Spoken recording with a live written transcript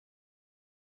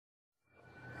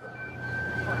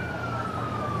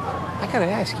gotta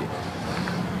ask you,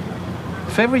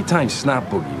 if every time Snot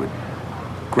Boogie would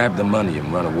grab the money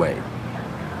and run away,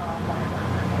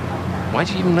 why'd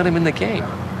you even let him in the game?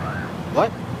 What?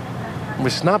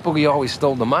 When Snot Boogie always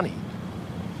stole the money,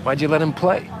 why'd you let him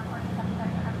play?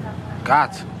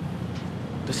 Got to.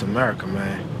 This America,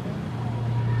 man.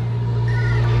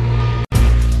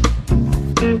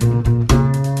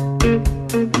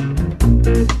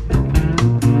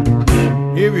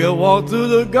 If you walk through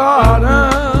the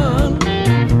garden,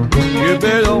 you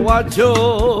better watch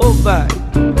your back.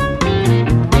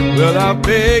 Well, I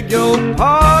beg your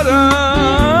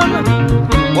pardon,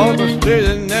 walk a straight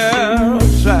and narrow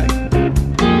track.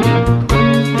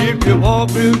 If you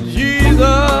walk with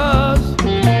Jesus,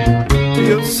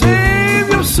 he'll save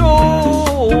your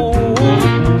soul.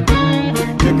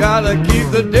 You gotta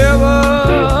keep the devil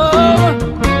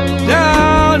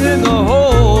down in the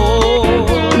hole.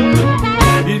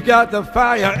 He's got the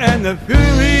fire and the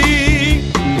fury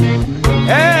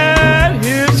at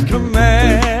his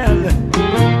command.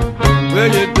 Well,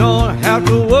 you don't have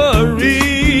to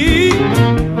worry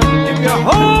if you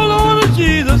hold on to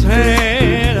Jesus'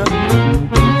 hand.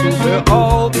 We'll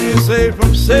all be safe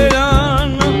from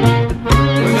Satan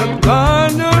when the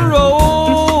thunder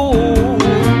rolls.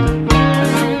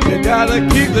 You gotta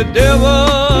keep the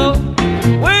devil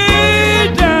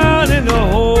way down in the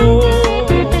hole.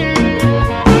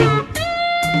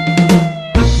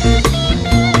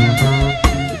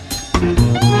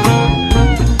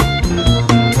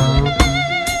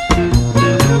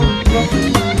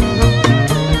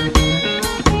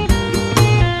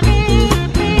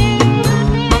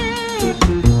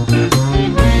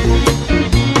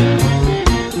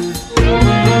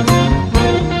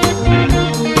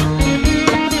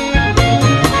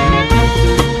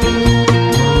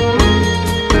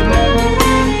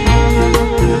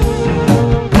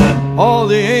 All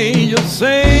the angels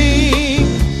sing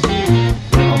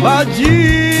about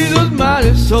Jesus'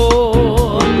 mighty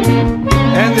soul,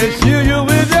 and they shield you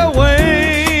with their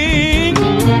wings,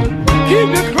 keep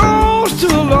you close to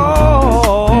the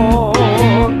Lord.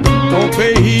 Don't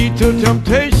pay heed to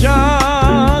temptation,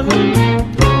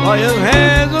 or his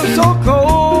hands are so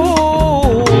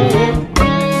cold.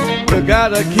 You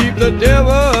gotta keep the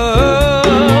devil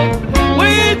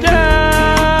way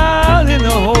down in the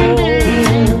hole.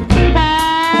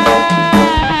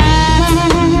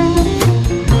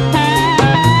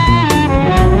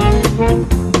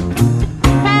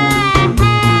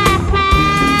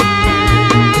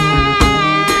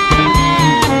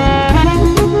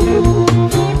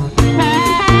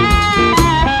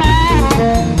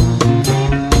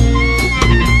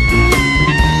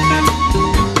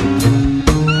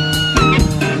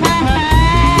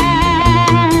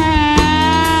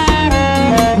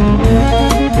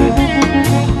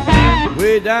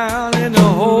 Way down in the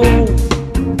hole,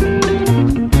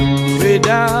 way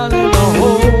down in